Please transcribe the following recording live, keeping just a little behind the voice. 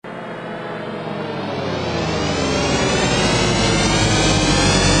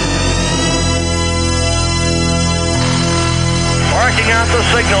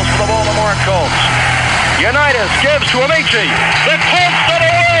signals for the Baltimore Colts. Unitas gives to Amici. The Colts are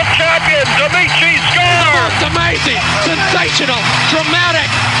the world champions. Amici scores! It's amazing, sensational, dramatic,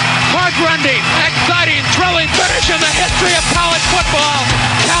 heart-rending, exciting, thrilling finish in the history of college football.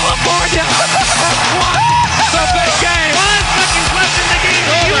 California has won the big game. 5 seconds left in the game.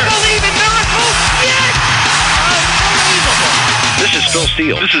 Do you believe in miracles? Yes! Unbelievable. This is Phil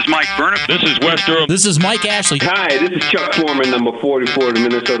Steele. This is Mike Burnett. This is Wes Durham. This is Mike Ashley. Hi, this is Chuck Foreman, number 44 of the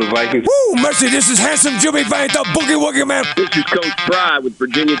Minnesota Vikings. Woo, mercy, this is handsome Jimmy Vane, the Boogie Woogie Man. This is Coach Fry with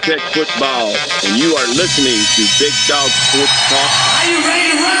Virginia Tech Football, and you are listening to Big Dog Sports Talk. Are you ready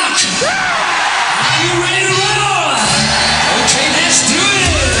to rock? Are you ready to roll? Okay, let's do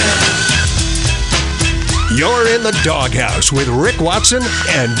it. You're in the Doghouse with Rick Watson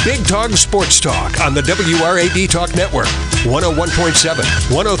and Big Dog Sports Talk on the WRAD Talk Network, 101.7,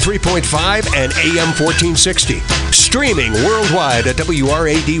 103.5, and AM 1460. Streaming worldwide at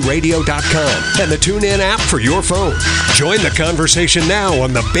WRADradio.com and the TuneIn app for your phone. Join the conversation now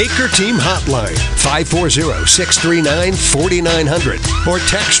on the Baker Team Hotline, 540-639-4900, or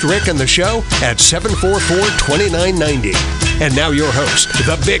text Rick and the show at 744-2990. And now your host,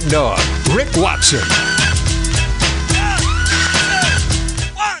 the Big Dog, Rick Watson.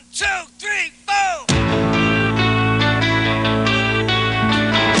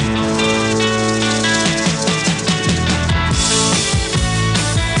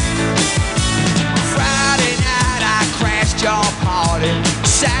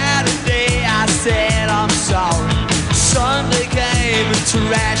 Saturday I said I'm sorry. Sunday came and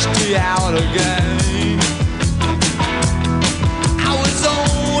trashed me out again. I was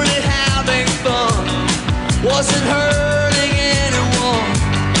only having fun, wasn't hurting anyone,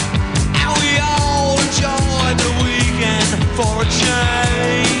 and we all enjoyed the weekend for a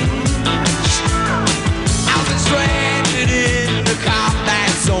change. I was stranded in the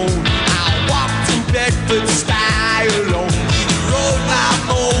combat zone. I walked in Bedford style alone. Rode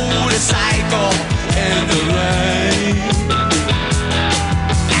my motorcycle in the rain.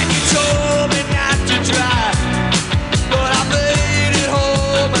 And you told me not to drive, but I made it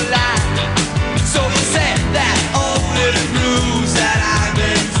home alive. So you said that only the blues that I've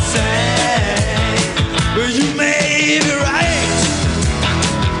been saying. But you may be right.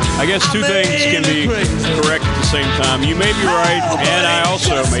 I guess two things can be correct at the same time. You may be right, and I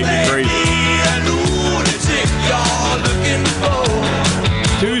also may be crazy.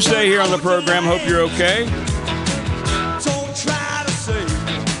 Tuesday here on the program. Hope you're okay.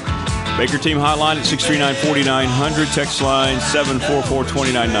 Baker Team Hotline at 639-4900. Text line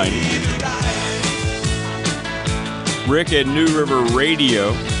 744-2990. Rick at New River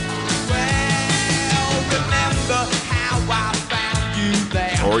Radio.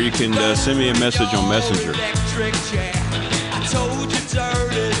 Or you can send me a message on Messenger.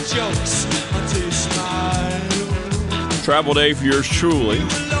 Travel day for yours truly.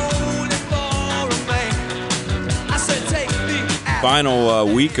 Final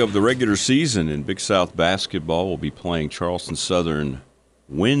week of the regular season in Big South basketball. We'll be playing Charleston Southern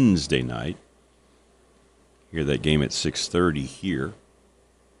Wednesday night. Hear that game at 6:30 here.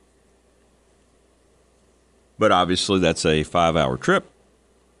 But obviously that's a 5-hour trip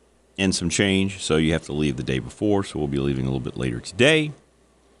and some change, so you have to leave the day before. So we'll be leaving a little bit later today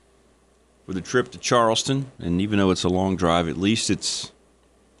for the trip to Charleston. And even though it's a long drive, at least it's,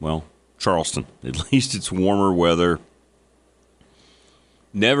 well, Charleston. At least it's warmer weather.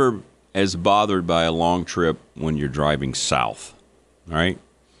 Never as bothered by a long trip when you're driving south. All right?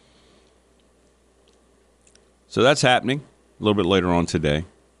 So that's happening a little bit later on today.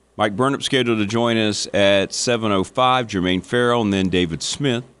 Mike Burnett scheduled to join us at 7:05, Jermaine Farrell, and then David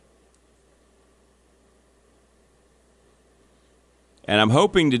Smith. And I'm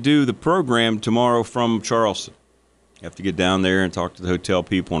hoping to do the program tomorrow from Charleston. I have to get down there and talk to the hotel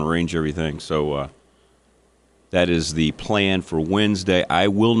people and arrange everything. So that is the plan for Wednesday. I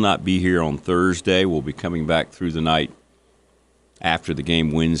will not be here on Thursday. We'll be coming back through the night after the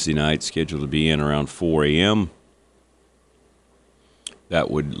game Wednesday night, scheduled to be in around 4 a.m. That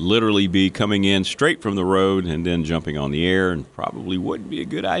would literally be coming in straight from the road and then jumping on the air, and probably wouldn't be a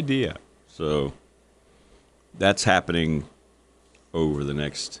good idea. So that's happening over the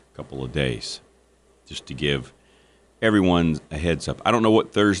next couple of days, just to give everyone a heads up. I don't know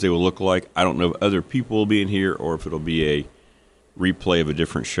what Thursday will look like. I don't know if other people will be in here or if it'll be a replay of a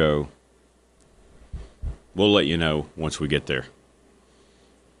different show. We'll let you know once we get there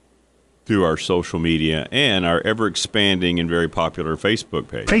through our social media and our ever-expanding and very popular Facebook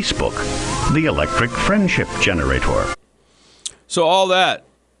page. Facebook, the electric friendship generator. So all that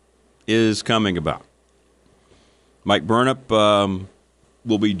is coming about. Mike Burnett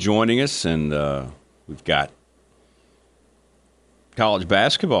will be joining us, and we've got college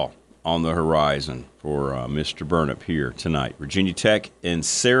basketball on the horizon for Mr. Burnip here tonight. Virginia Tech and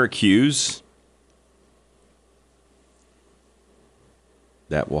Syracuse.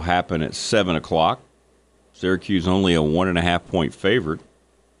 That will happen at 7 o'clock. Syracuse only a 1.5-point favorite.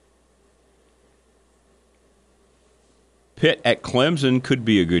 Pitt at Clemson could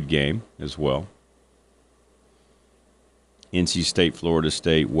be a good game as well. NC State, Florida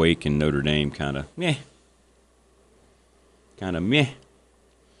State, Wake, and Notre Dame kind of meh.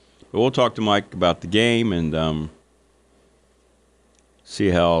 But we'll talk to Mike about the game and see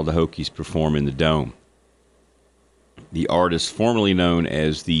how the Hokies perform in the Dome. The artist formerly known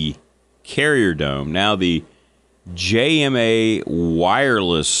as the Carrier Dome, now the JMA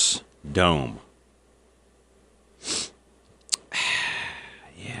Wireless Dome.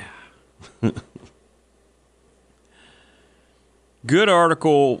 Yeah. Good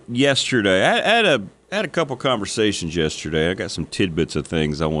article yesterday. I had a couple conversations yesterday. I got some tidbits of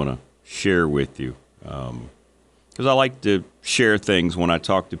things I want to share with you. Because I like to share things when I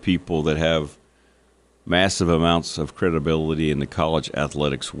talk to people that have massive amounts of credibility in the college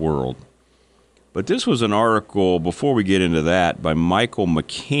athletics world. But this was an article, before we get into that, by Michael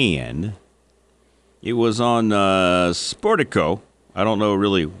McCann. It was on Sportico. I don't know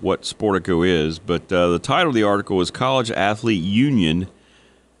really what Sportico is, but the title of the article is College Athlete Union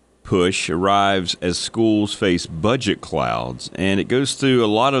Push Arrives as Schools Face Budget Clouds. And it goes through a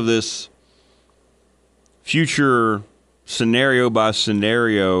lot of this future scenario by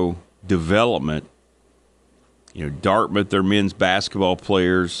scenario development. You know, Dartmouth, their men's basketball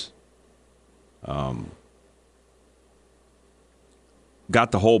players, got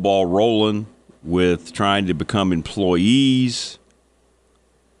the whole ball rolling with trying to become employees.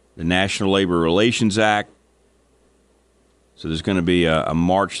 The National Labor Relations Act. So there's going to be a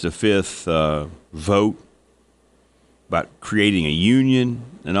March the 5th vote about creating a union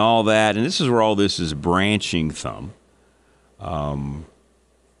and all that. And this is where all this is branching from.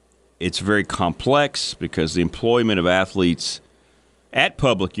 It's very complex because the employment of athletes at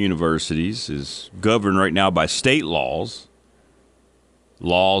public universities is governed right now by state laws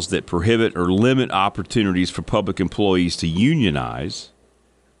that prohibit or limit opportunities for public employees to unionize.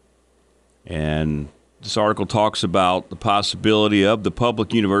 And this article talks about the possibility of the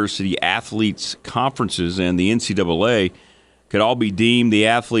public university athletes' conferences and the NCAA could all be deemed the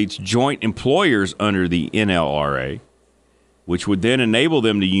athletes' joint employers under the NLRA, which would then enable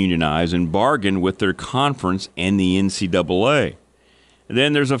them to unionize and bargain with their conference and the NCAA. And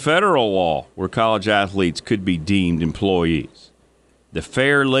then there's a federal law where college athletes could be deemed employees. The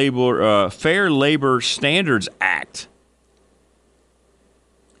Fair Labor Standards Act.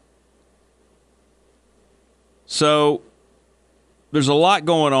 So there's a lot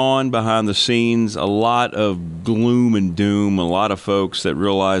going on behind the scenes, a lot of gloom and doom, a lot of folks that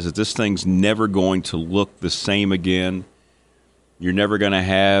realize that this thing's never going to look the same again. You're never going to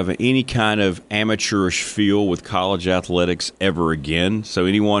have any kind of amateurish feel with college athletics ever again. So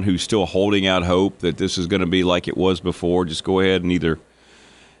anyone who's still holding out hope that this is going to be like it was before, just go ahead and either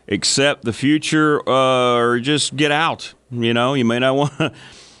accept the future or just get out. You know, you may not want to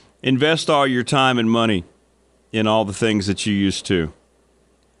invest all your time and money in all the things that you used to.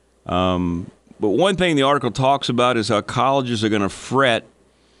 But one thing the article talks about is how colleges are going to fret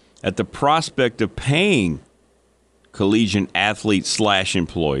at the prospect of paying collegiate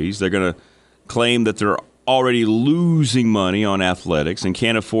athletes/employees. They're going to claim that they're already losing money on athletics and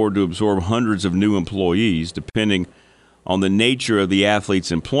can't afford to absorb hundreds of new employees. Depending on the nature of the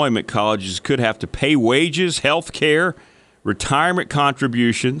athlete's employment, colleges could have to pay wages, health care, retirement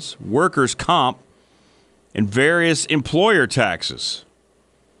contributions, workers' comp, and various employer taxes.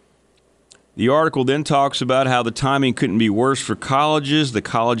 The article then talks about how the timing couldn't be worse for colleges. The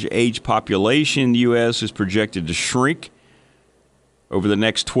college-age population in the U.S. is projected to shrink over the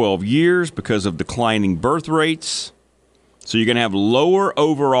next 12 years because of declining birth rates. So you're going to have lower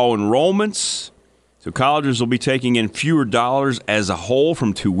overall enrollments. So colleges will be taking in fewer dollars as a whole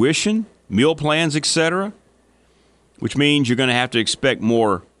from tuition, meal plans, etc., which means you're going to have to expect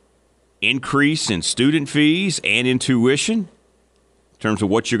more increase in student fees and in tuition in terms of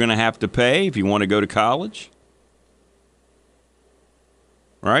what you're going to have to pay if you want to go to college.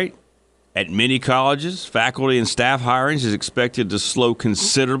 Right? At many colleges, faculty and staff hirings is expected to slow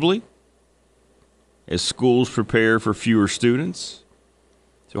considerably as schools prepare for fewer students.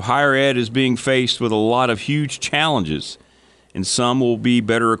 So higher ed is being faced with a lot of huge challenges, and some will be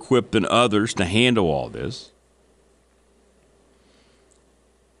better equipped than others to handle all this.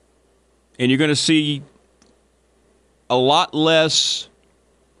 And you're going to see a lot less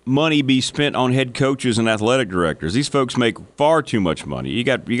money be spent on head coaches and athletic directors. These folks make far too much money. You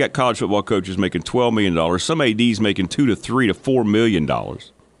got college football coaches making $12 million. Some ADs making $2 to $3 to $4 million.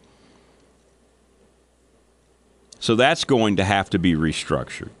 So that's going to have to be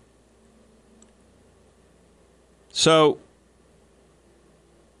restructured. So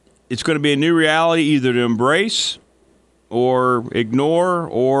it's going to be a new reality either to embrace or ignore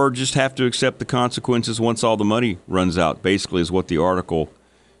or just have to accept the consequences once all the money runs out, basically is what the article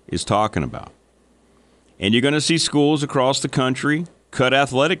is talking about. And you're going to see schools across the country cut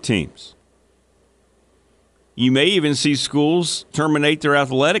athletic teams. You may even see schools terminate their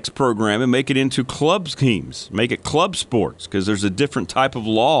athletics program and make it into club teams, make it club sports, because there's a different type of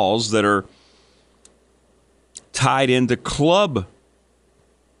laws that are tied into club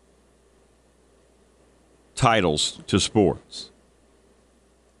titles to sports.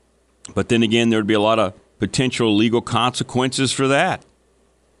 But then again, there'd be a lot of potential legal consequences for that.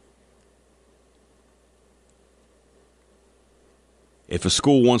 If a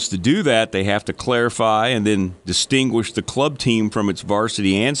school wants to do that, they have to clarify and then distinguish the club team from its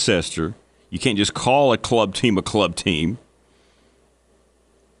varsity ancestor. You can't just call a club team a club team.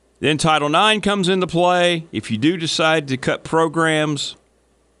 Then Title IX comes into play. If you do decide to cut programs.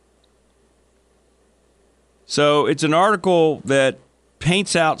 So it's an article that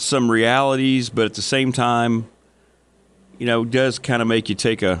paints out some realities, but at the same time, does kind of make you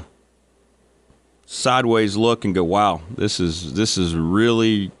take a sideways look and go, wow, this is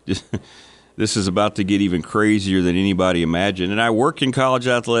really, this is about to get even crazier than anybody imagined. And I work in college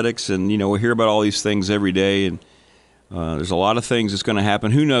athletics, and, we hear about all these things every day, and there's a lot of things that's going to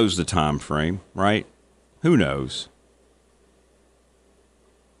happen. Who knows the time frame, right? Who knows?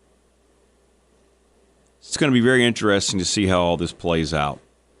 It's going to be very interesting to see how all this plays out.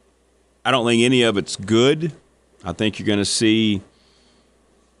 I don't think any of it's good. I think you're going to see,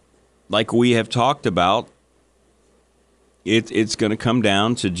 like we have talked about, it's going to come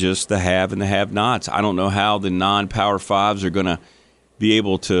down to just the have and the have-nots. I don't know how the non-Power Fives are going to be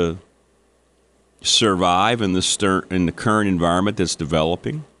able to survive in the current environment that's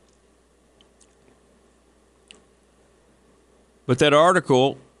developing. But that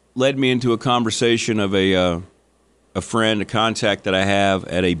article led me into a conversation of a friend, a contact that I have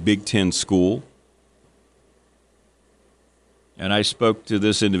at a Big Ten school. And I spoke to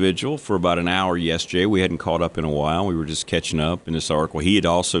this individual for about an hour yesterday. We hadn't caught up in a while. We were just catching up in this article. He had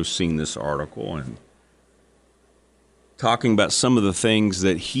also seen this article and talking about some of the things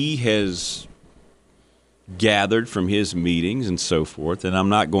that he has gathered from his meetings and so forth. And I'm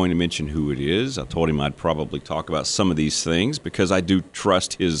not going to mention who it is. I told him I'd probably talk about some of these things because I do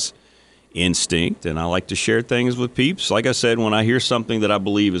trust his instinct, and I like to share things with peeps. Like I said, when I hear something that I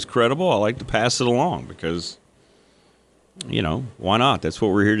believe is credible, I like to pass it along because, why not? That's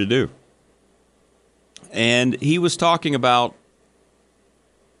what we're here to do. And he was talking about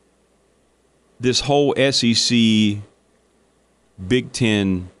this whole SEC Big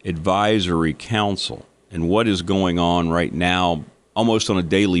Ten Advisory Council and what is going on right now almost on a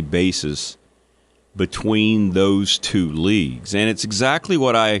daily basis between those two leagues. And it's exactly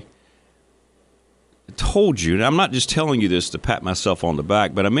what I told you, and I'm not just telling you this to pat myself on the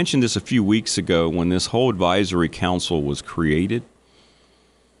back, but I mentioned this a few weeks ago when this whole advisory council was created.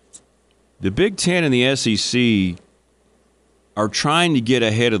 The Big Ten and the SEC are trying to get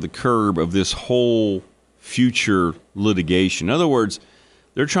ahead of the curve of this whole future litigation. In other words,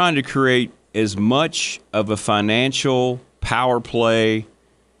 they're trying to create as much of a financial power play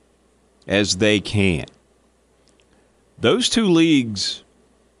as they can. Those two leagues,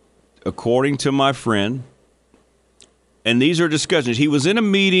 according to my friend, and these are discussions. He was in a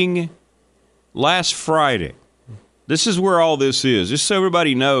meeting last Friday. This is where all this is. Just so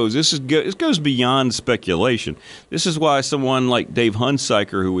everybody knows, this goes beyond speculation. This is why someone like Dave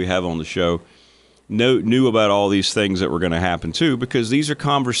Hunsiker, who we have on the show, knew about all these things that were going to happen too, because these are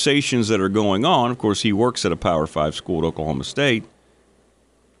conversations that are going on. Of course, he works at a Power 5 school at Oklahoma State.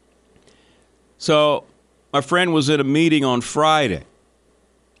 So my friend was at a meeting on Friday.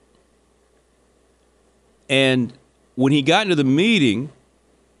 And when he got into the meeting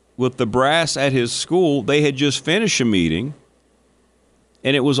with the brass at his school, they had just finished a meeting,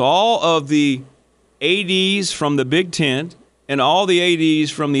 and it was all of the ADs from the Big Ten and all the ADs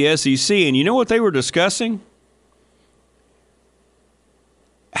from the SEC. And you know what they were discussing?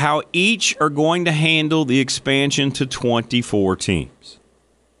 How each are going to handle the expansion to 24 teams.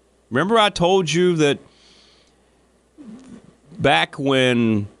 Remember I told you that back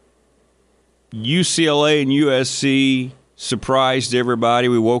when UCLA and USC surprised everybody,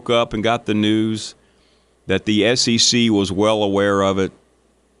 we woke up and got the news that the SEC was well aware of it,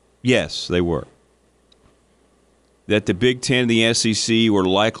 Yes, they were. That the Big Ten and the SEC were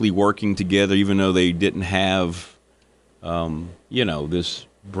likely working together, even though they didn't have, this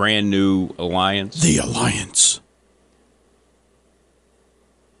brand new alliance. The alliance.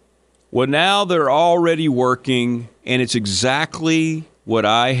 Well, now they're already working, and it's exactly what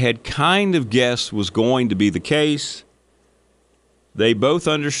I had kind of guessed was going to be the case. They both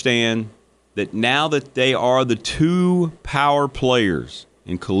understand that now that they are the two power players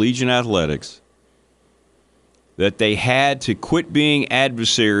in collegiate athletics, that they had to quit being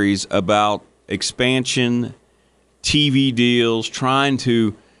adversaries about expansion, TV deals, trying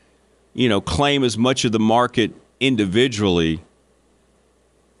to, claim as much of the market individually,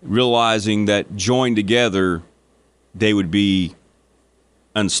 realizing that joined together, they would be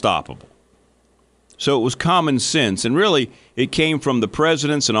unstoppable. So it was common sense, and really it came from the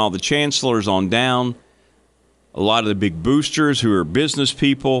presidents and all the chancellors on down, a lot of the big boosters who are business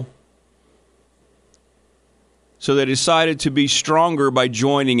people. So they decided to be stronger by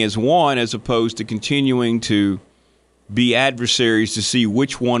joining as one as opposed to continuing to be adversaries to see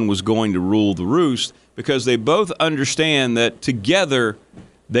which one was going to rule the roost, because they both understand that together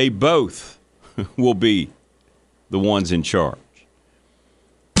they both will be the ones in charge.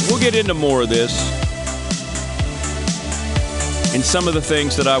 We'll get into more of this and some of the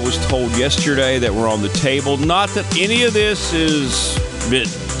things that I was told yesterday that were on the table. Not that any of this is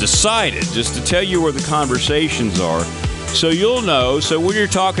decided, just to tell you where the conversations are, so you'll know. So when you're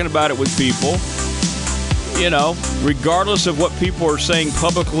talking about it with people, regardless of what people are saying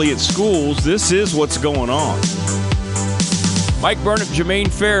publicly at schools, this is what's going on. Mike Burnett,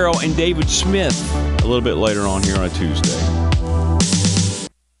 Jermaine Farrell, and David Smith a little bit later on here on a Tuesday.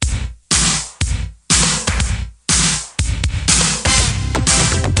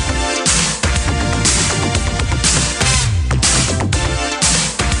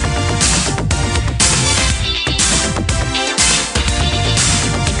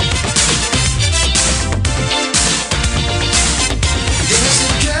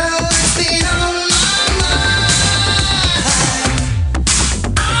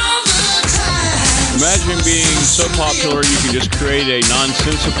 Being so popular, you can just create a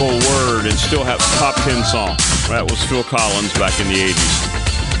nonsensical word and still have top 10 songs. That was Phil Collins back in the 80s.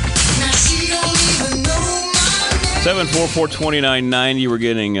 744-2990. We're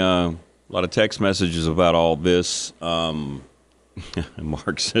getting a lot of text messages about all this.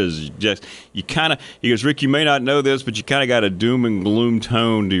 Mark says, he goes, Rick, you may not know this, but you kind of got a doom and gloom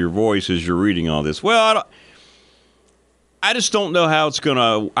tone to your voice as you're reading all this. Well, I just don't know how it's going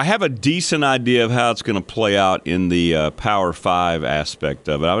to – I have a decent idea of how it's going to play out in the Power 5 aspect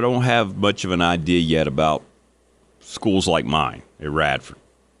of it. I don't have much of an idea yet about schools like mine at Radford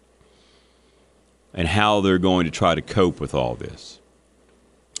and how they're going to try to cope with all this.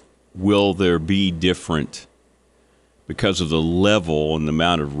 Will there be different because of the level and the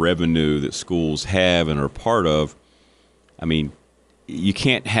amount of revenue that schools have and are part of? I mean, you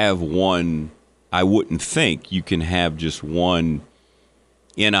can't have one – I wouldn't think you can have just one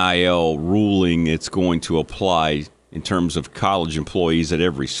NIL ruling that's going to apply in terms of college employees at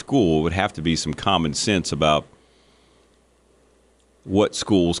every school. It would have to be some common sense about what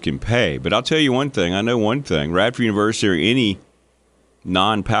schools can pay. But I'll tell you one thing. I know one thing. Radford University or any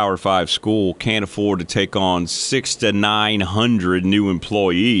non-Power 5 school can't afford to take on 600 to 900 new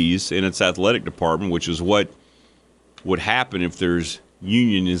employees in its athletic department, which is what would happen if there's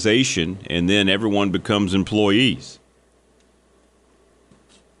unionization, and then everyone becomes employees.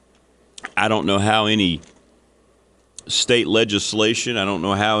 I don't know how any state legislation, I don't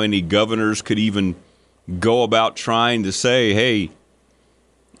know how any governors could even go about trying to say, hey,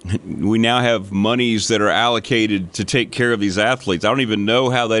 we now have monies that are allocated to take care of these athletes. I don't even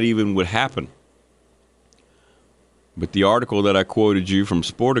know how that even would happen. But the article that I quoted you from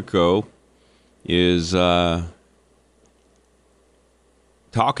Sportico is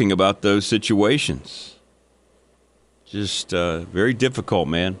talking about those situations. Just very difficult,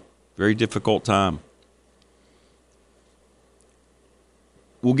 man. Very difficult time.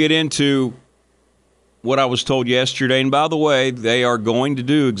 We'll get into what I was told yesterday. And by the way, they are going to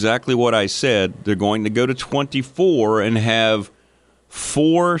do exactly what I said. They're going to go to 24 and have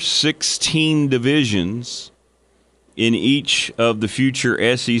 4 16 divisions in each of the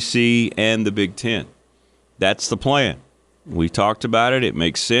future SEC and the Big Ten. That's the plan. We talked about it. It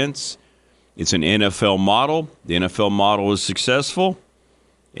makes sense. It's an NFL model. The NFL model is successful.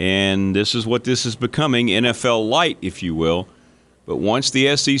 And this is what this is becoming, NFL light, if you will. But once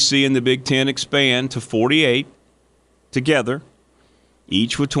the SEC and the Big Ten expand to 48 together,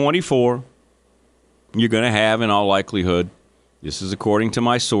 each with 24, you're going to have, in all likelihood, This is according to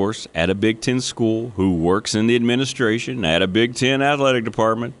my source at a Big Ten school who works in the administration at a Big Ten athletic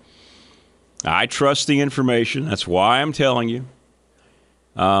department. I trust the information. That's why I'm telling you.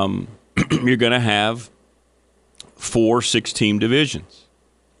 You're going to have 4 6-team divisions.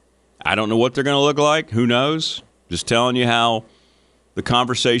 I don't know what they're going to look like. Who knows? Just telling you how the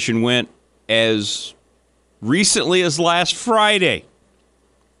conversation went as recently as last Friday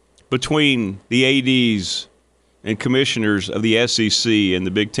between the ADs and commissioners of the SEC and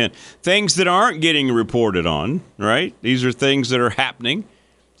the Big Ten. Things that aren't getting reported on, right? These are things that are happening,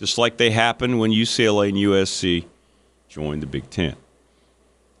 just like they happened when UCLA and USC joined the Big Ten.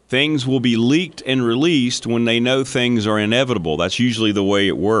 Things will be leaked and released when they know things are inevitable. That's usually the way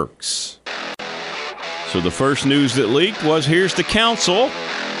it works. So the first news that leaked was, here's the council.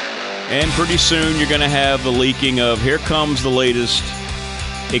 And pretty soon you're going to have the leaking of, here comes the latest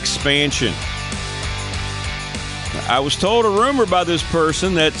expansion. I was told a rumor by this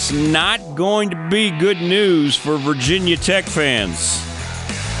person that's not going to be good news for Virginia Tech fans.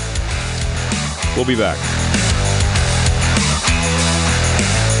 We'll be back.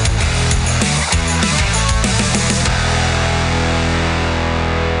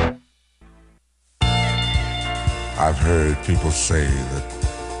 I've heard people say that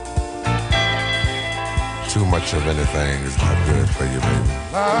too much of anything is not good for you, baby.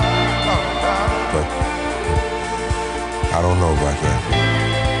 But I don't know about that.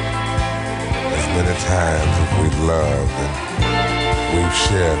 As many times as we've loved and we've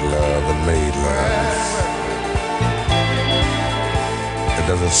shared love and made love, it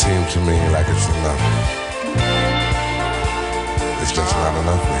doesn't seem to me like it's enough. It's just not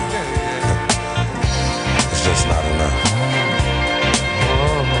enough, baby. It's just not enough.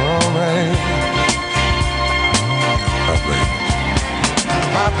 Oh, baby. Oh, baby.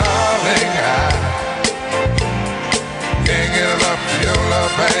 My darling, I can't get enough of your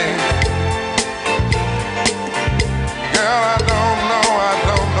love, baby. Girl, I don't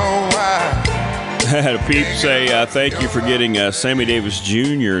know why. I had a peep say, thank you for getting Sammy Davis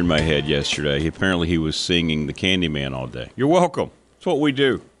Jr. in my head yesterday. Apparently he was singing the Candyman all day. You're welcome. That's what we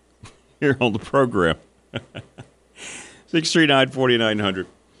do here on the program. 639-4900.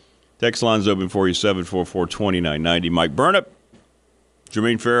 Text line's open for you, 744-2990. Mike Burnip,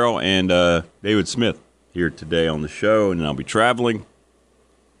 Jermaine Farrell, and David Smith here today on the show, and I'll be traveling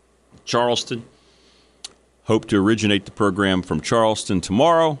Charleston. Hope to originate the program from Charleston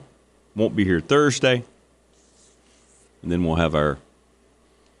tomorrow. Won't be here Thursday. And then we'll have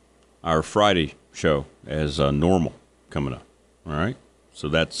our Friday show as normal coming up. All right? So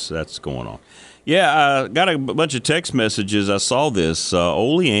that's going on. Yeah, I got a bunch of text messages. I saw this.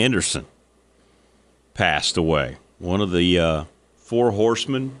 Ole Anderson passed away. One of the 4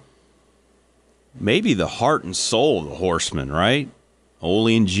 horsemen. Maybe the heart and soul of the horsemen, right? Ole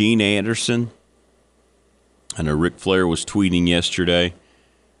and Gene Anderson. I know Ric Flair was tweeting yesterday.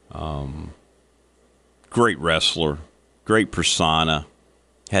 Great wrestler. Great persona.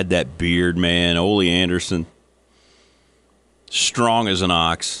 Had that beard, man. Ole Anderson. Strong as an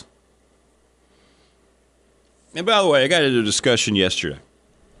ox. And by the way, I got into a discussion yesterday.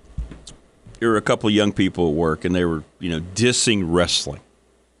 There were a couple of young people at work, and they were, dissing wrestling.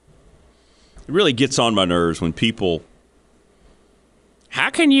 It really gets on my nerves when people, how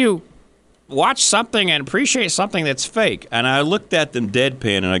can you watch something and appreciate something that's fake? And I looked at them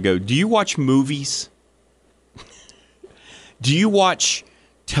deadpan, and I go, do you watch movies? Do you watch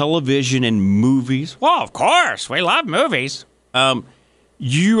television and movies? Well, of course. We love movies.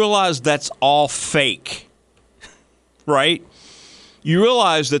 You realize that's all fake. Right? You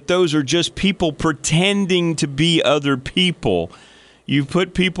realize that those are just people pretending to be other people. You've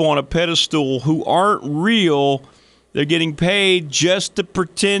put people on a pedestal who aren't real. They're getting paid just to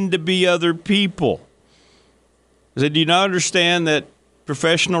pretend to be other people. I said, do you not understand that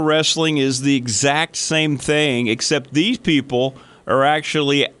professional wrestling is the exact same thing, except these people are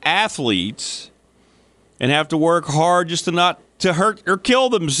actually athletes and have to work hard just to not to hurt or kill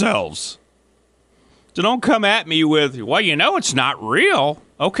themselves? So don't come at me with, well, it's not real.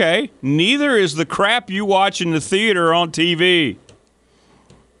 Okay, neither is the crap you watch in the theater on TV.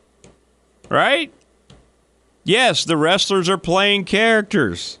 Right? Yes, the wrestlers are playing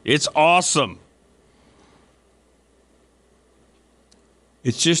characters. It's awesome.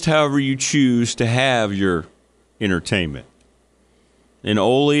 It's just however you choose to have your entertainment. And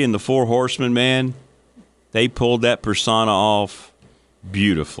Ole and the 4 Horsemen, man, they pulled that persona off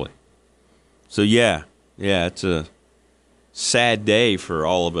beautifully. So, yeah, it's a sad day for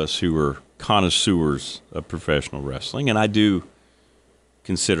all of us who are connoisseurs of professional wrestling, and I do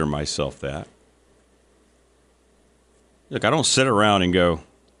consider myself that. Look, I don't sit around and go,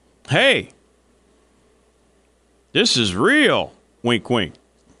 hey, this is real. Wink, wink.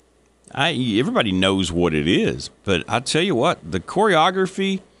 Everybody knows what it is. But I tell you what, the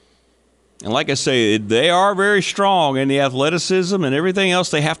choreography, and like I say, they are very strong in the athleticism and everything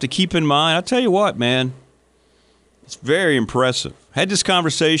else they have to keep in mind. I tell you what, man, it's very impressive. Had this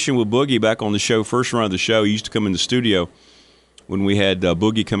conversation with Boogie back on the show, first run of the show. He used to come in the studio when we had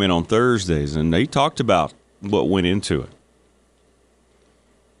Boogie come in on Thursdays, and they talked about what went into it.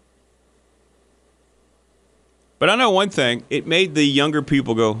 But I know one thing, it made the younger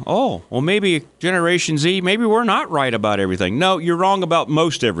people go, oh, well, maybe Generation Z, maybe we're not right about everything. No, you're wrong about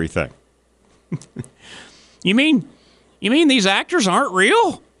most everything. You mean these actors aren't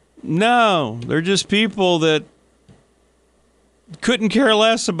real? No, they're just people that couldn't care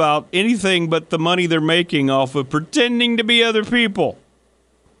less about anything but the money they're making off of pretending to be other people.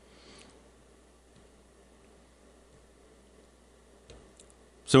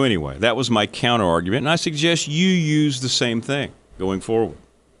 So anyway, that was my counter argument, and I suggest you use the same thing going forward.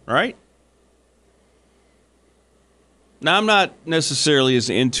 All right? Now, I'm not necessarily as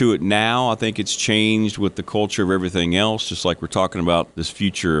into it now. I think it's changed with the culture of everything else, just like we're talking about this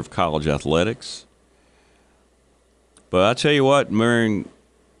future of college athletics. But I tell you what, during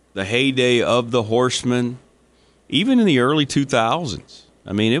the heyday of the Horsemen, even in the early 2000s,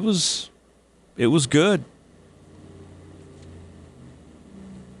 I mean, it was good.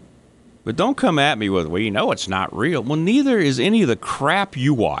 But don't come at me with, well, you know it's not real. Well, neither is any of the crap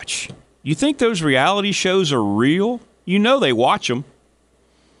you watch. You think those reality shows are real? You know they watch them.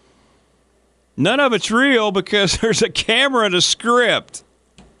 None of it's real because there's a camera and a script.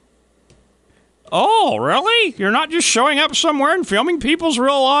 Oh, really? You're not just showing up somewhere and filming people's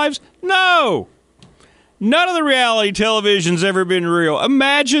real lives? No. None of the reality television's ever been real.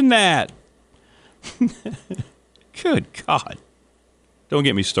 Imagine that. Good God. Don't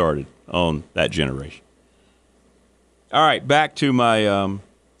get me started on that generation. All right, back to my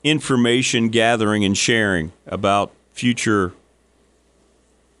information gathering and sharing about future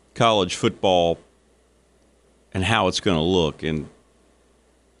college football and how it's going to look. And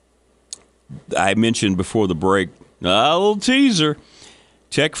I mentioned before the break, a little teaser,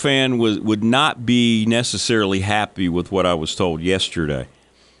 Tech fan would not be necessarily happy with what I was told yesterday.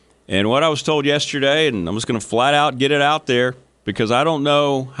 And what I was told yesterday, and I'm just going to flat out get it out there, because I don't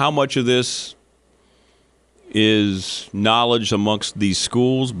know how much of this is knowledge amongst these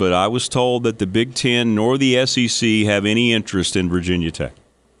schools, but I was told that the Big Ten nor the SEC have any interest in Virginia Tech.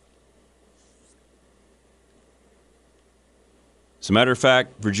 As a matter of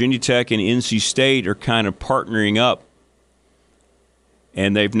fact, Virginia Tech and NC State are kind of partnering up,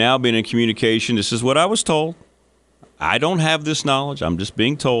 and they've now been in communication. This is what I was told. I don't have this knowledge. I'm just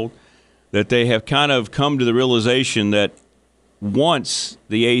being told that they have kind of come to the realization that once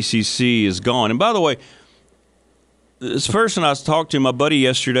the ACC is gone, and by the way, this person I was talking to, my buddy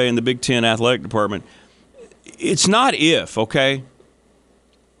yesterday in the Big Ten athletic department, it's not if, okay?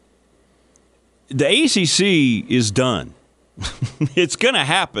 The ACC is done. It's going to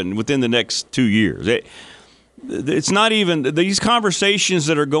happen within the next 2 years. It's not even these conversations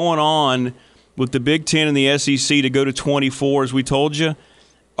that are going on with the Big Ten and the SEC to go to 24, as we told you,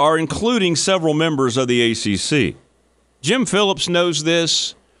 are including several members of the ACC. Jim Phillips knows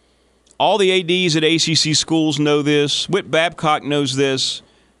this. All the ADs at ACC schools know this. Whit Babcock knows this.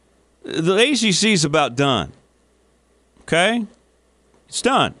 The ACC is about done. Okay? It's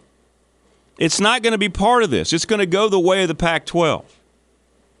done. It's not going to be part of this. It's going to go the way of the Pac-12.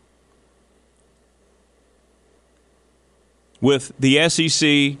 With the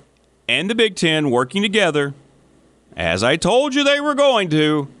SEC and the Big Ten working together, as I told you they were going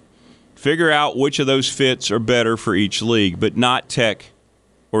to, figure out which of those fits are better for each league, but not Tech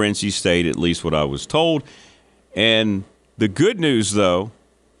or NC State, at least what I was told. And the good news, though,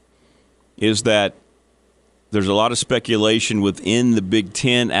 is that there's a lot of speculation within the Big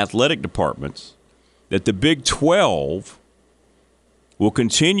Ten athletic departments that the Big 12 will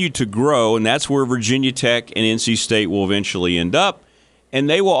continue to grow, and that's where Virginia Tech and NC State will eventually end up. And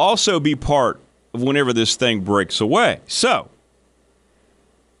they will also be part of whenever this thing breaks away. So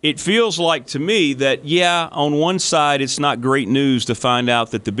it feels like to me that, yeah, on one side it's not great news to find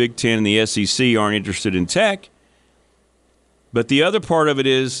out that the Big Ten and the SEC aren't interested in Tech. But the other part of it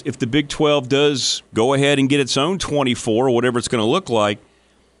is if the Big 12 does go ahead and get its own 24 or whatever it's going to look like,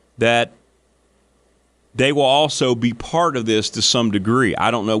 that they will also be part of this to some degree.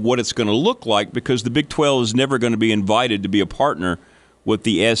 I don't know what it's going to look like because the Big 12 is never going to be invited to be a partner with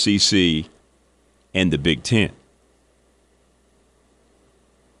the SEC and the Big Ten.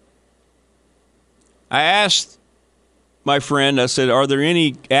 I asked my friend, I said, are there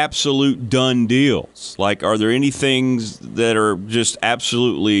any absolute done deals? Like, are there any things that are just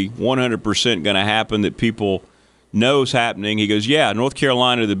absolutely 100% going to happen that people know is happening? He goes, yeah, North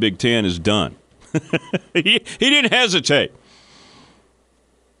Carolina, the Big Ten is done. He didn't hesitate.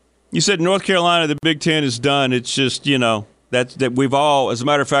 You said North Carolina, the Big Ten is done. It's just, that we've all, as a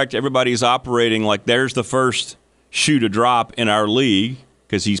matter of fact, everybody's operating like there's the first shoe to drop in our league,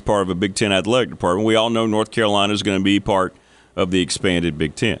 because he's part of a Big Ten athletic department. We all know North Carolina is going to be part of the expanded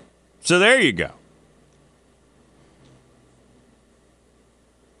Big Ten. So there you go.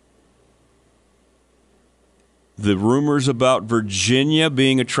 The rumors about Virginia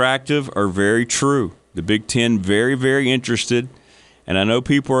being attractive are very true. The Big Ten very, very interested. And I know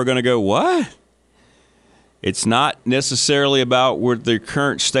people are going to go, what? It's not necessarily about where the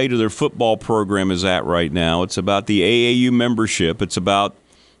current state of their football program is at right now. It's about the AAU membership. It's about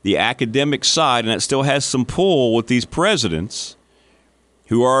the academic side, and it still has some pull with these presidents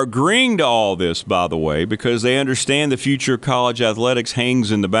who are agreeing to all this, by the way, because they understand the future of college athletics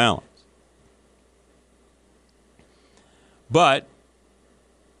hangs in the balance. But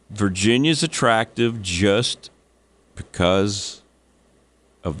Virginia's attractive just because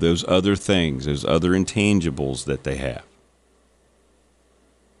of those other things, those other intangibles that they have.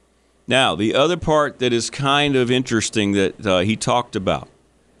 Now, the other part that is kind of interesting that he talked about,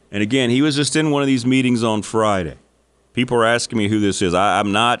 and again, he was just in one of these meetings on Friday. People are asking me who this is.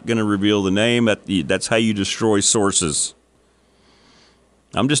 I'm not going to reveal the name. That's how you destroy sources.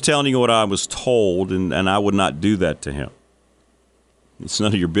 I'm just telling you what I was told, and I would not do that to him. It's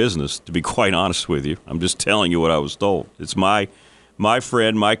none of your business, to be quite honest with you. I'm just telling you what I was told. It's my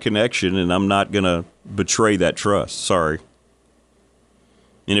friend, my connection, and I'm not going to betray that trust. Sorry.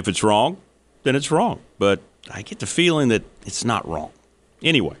 And if it's wrong, then it's wrong. But I get the feeling that it's not wrong.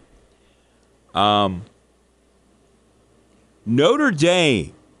 Anyway, Notre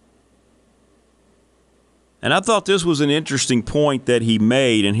Dame. And I thought this was an interesting point that he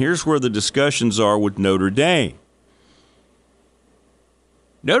made, and here's where the discussions are with Notre Dame.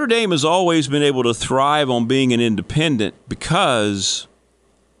 Notre Dame has always been able to thrive on being an independent because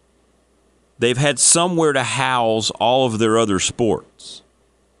they've had somewhere to house all of their other sports,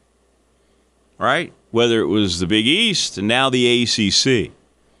 right? Whether it was the Big East and now the ACC.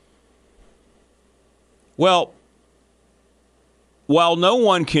 Well, while no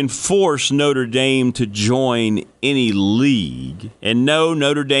one can force Notre Dame to join any league, and no,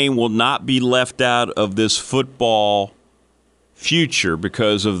 Notre Dame will not be left out of this football future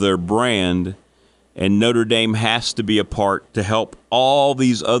because of their brand, and Notre Dame has to be a part to help all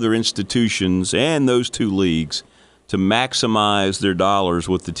these other institutions and those two leagues to maximize their dollars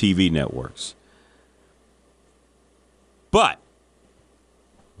with the TV networks. But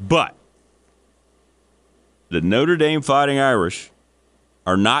the Notre Dame Fighting Irish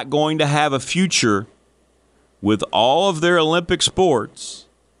are not going to have a future with all of their Olympic sports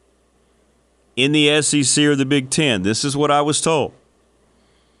in the SEC or the Big Ten. This is what I was told.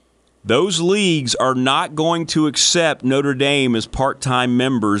 Those leagues are not going to accept Notre Dame as part-time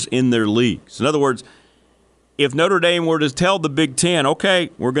members in their leagues. In other words, if Notre Dame were to tell the Big Ten, okay,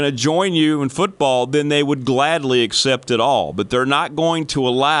 we're going to join you in football, then they would gladly accept it all. But they're not going to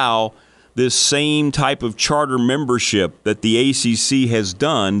allow this same type of charter membership that the ACC has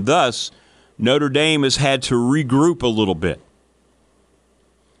done. Thus, Notre Dame has had to regroup a little bit.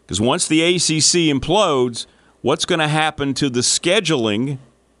 Because once the ACC implodes, what's going to happen to the scheduling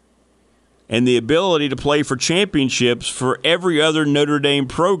and the ability to play for championships for every other Notre Dame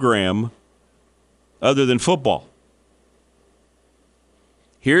program other than football?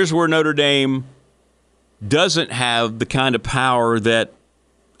 Here's where Notre Dame doesn't have the kind of power that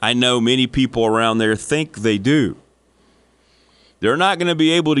I know many people around there think they do. They're not going to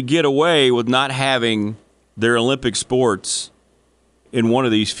be able to get away with not having their Olympic sports in one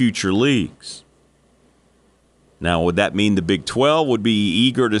of these future leagues. Now, would that mean the Big 12 would be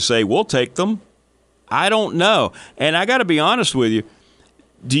eager to say, we'll take them? I don't know. And I got to be honest with you.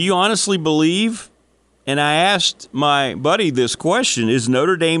 Do you honestly believe, and I asked my buddy this question, is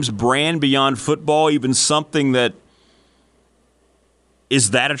Notre Dame's brand beyond football even something that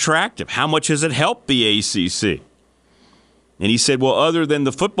is that attractive? How much has it helped the ACC? And he said, well, other than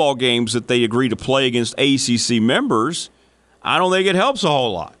the football games that they agree to play against ACC members, I don't think it helps a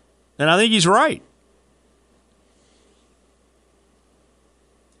whole lot. And I think he's right.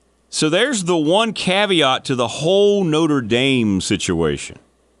 So there's the one caveat to the whole Notre Dame situation,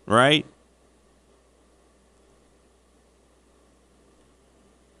 right?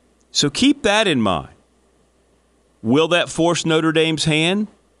 So keep that in mind. Will that force Notre Dame's hand?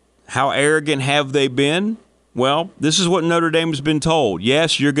 How arrogant have they been? Well, this is what Notre Dame has been told.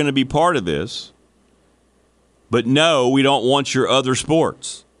 Yes, you're going to be part of this, but no, we don't want your other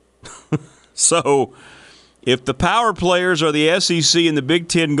sports. So if the power players are the SEC and the Big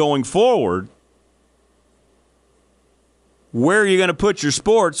Ten going forward, where are you going to put your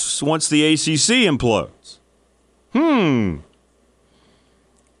sports once the ACC implodes?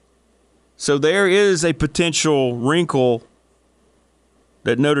 So there is a potential wrinkle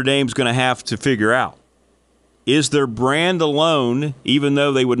that Notre Dame's going to have to figure out. Is their brand alone, even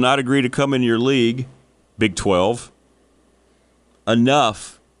though they would not agree to come in your league, Big 12,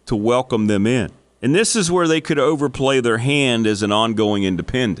 enough to welcome them in? And this is where they could overplay their hand as an ongoing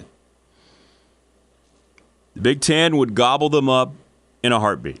independent. The Big Ten would gobble them up in a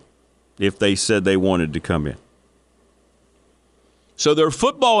heartbeat if they said they wanted to come in. So their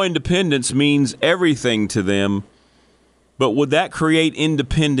football independence means everything to them, but would that create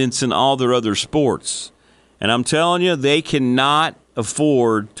independence in all their other sports? And I'm telling you, they cannot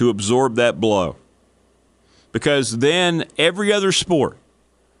afford to absorb that blow, because then every other sport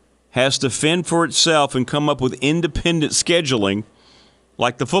has to fend for itself and come up with independent scheduling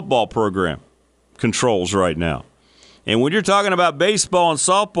like the football program controls right now. And when you're talking about baseball and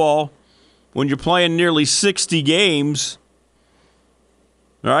softball, when you're playing nearly 60 games,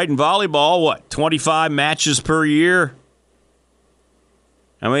 all right, in volleyball, 25 matches per year?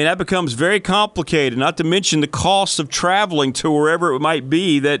 I mean, that becomes very complicated, not to mention the cost of traveling to wherever it might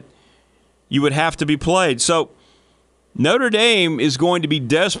be that you would have to be played. So Notre Dame is going to be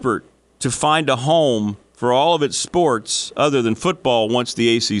desperate to find a home for all of its sports other than football once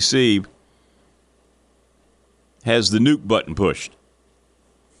the ACC has the nuke button pushed.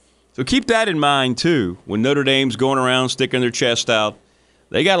 So keep that in mind, too, when Notre Dame's going around sticking their chest out.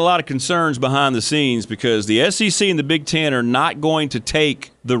 They got a lot of concerns behind the scenes because the SEC and the Big Ten are not going to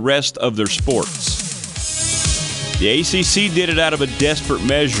take the rest of their sports. The ACC did it out of a desperate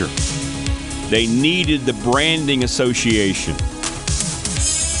measure. They needed the branding association.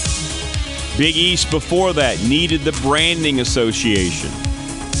 Big East before that needed the branding association.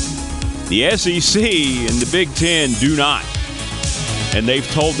 The SEC and the Big Ten do not. And they've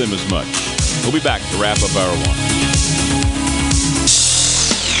told them as much. We'll be back to wrap up Hour 1.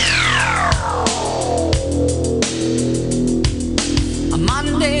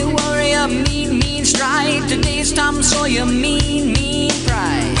 Monday warrior, mean strike. Today's Tom Sawyer, mean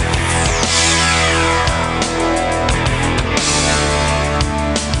pride.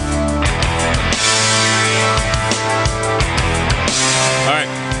 All right,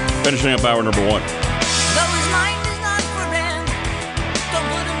 finishing up hour number 1.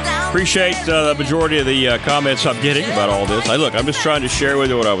 Appreciate the majority of the comments I'm getting about all this. I'm just trying to share with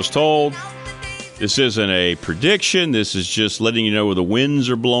you what I was told. This isn't a prediction. This is just letting you know where the winds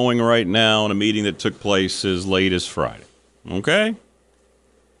are blowing right now in a meeting that took place as late as Friday. Okay?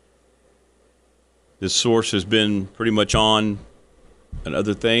 This source has been pretty much on and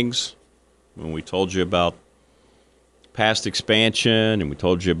other things. When we told you about past expansion and we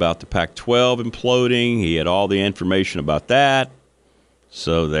told you about the Pac-12 imploding, he had all the information about that.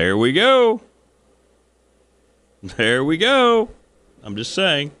 So there we go. There we go. I'm just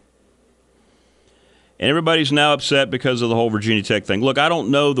saying. And everybody's now upset because of the whole Virginia Tech thing. Look, I don't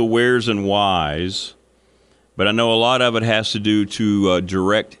know the wheres and whys, but I know a lot of it has to do to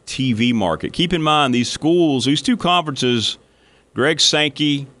direct TV market. Keep in mind, these schools, these two conferences, Greg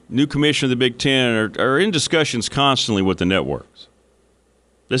Sankey, new commissioner of the Big Ten, are in discussions constantly with the networks.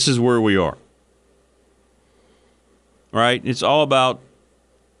 This is where we are. Right? It's all about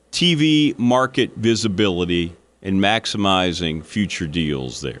TV market visibility and maximizing future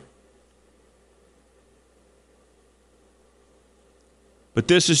deals there. But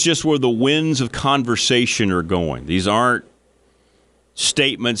this is just where the winds of conversation are going. These aren't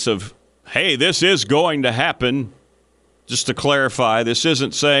statements of, hey, this is going to happen. Just to clarify, this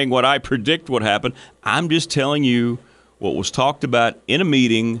isn't saying what I predict would happen. I'm just telling you what was talked about in a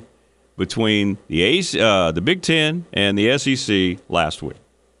meeting between the Big Ten and the SEC last week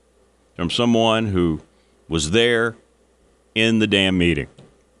from someone who was there in the damn meeting.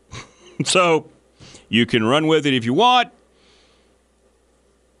 So you can run with it if you want.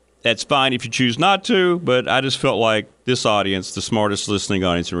 That's fine if you choose not to, but I just felt like this audience, the smartest listening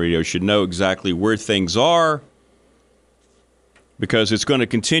audience in radio, should know exactly where things are, because it's going to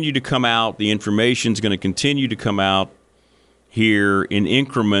continue to come out. The information is going to continue to come out here in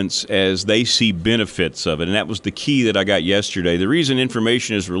increments as they see benefits of it. And that was the key that I got yesterday. The reason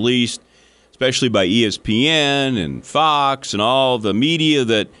information is released, especially by ESPN and Fox and all the media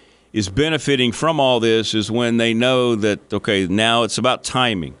that is benefiting from all this is when they know that, okay, now it's about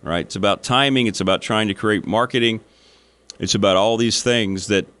timing, right? It's about timing. It's about trying to create marketing. It's about all these things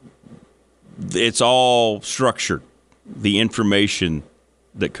that it's all structured, the information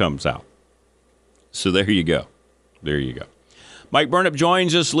that comes out. So there you go. There you go. Mike Burnip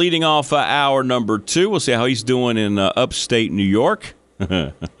joins us leading off hour number 2. We'll see how he's doing in upstate New York.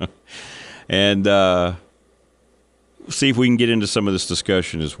 And see if we can get into some of this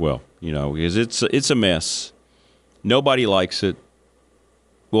discussion as well, because it's a mess. Nobody likes it.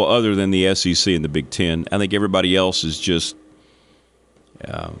 Well, other than the SEC and the Big Ten. I think everybody else is just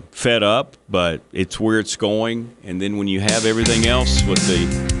fed up, but it's where it's going. And then when you have everything else with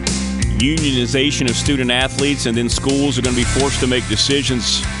the unionization of student athletes, and then schools are going to be forced to make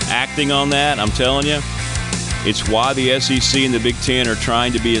decisions acting on that, I'm telling you, it's why the SEC and the Big Ten are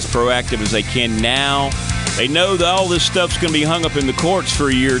trying to be as proactive as they can now. They know that all this stuff's going to be hung up in the courts for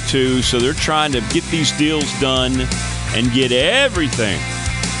a year or two, so they're trying to get these deals done and get everything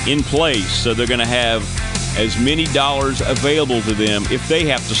in place, so they're going to have as many dollars available to them if they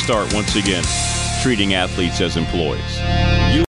have to start once again treating athletes as employees.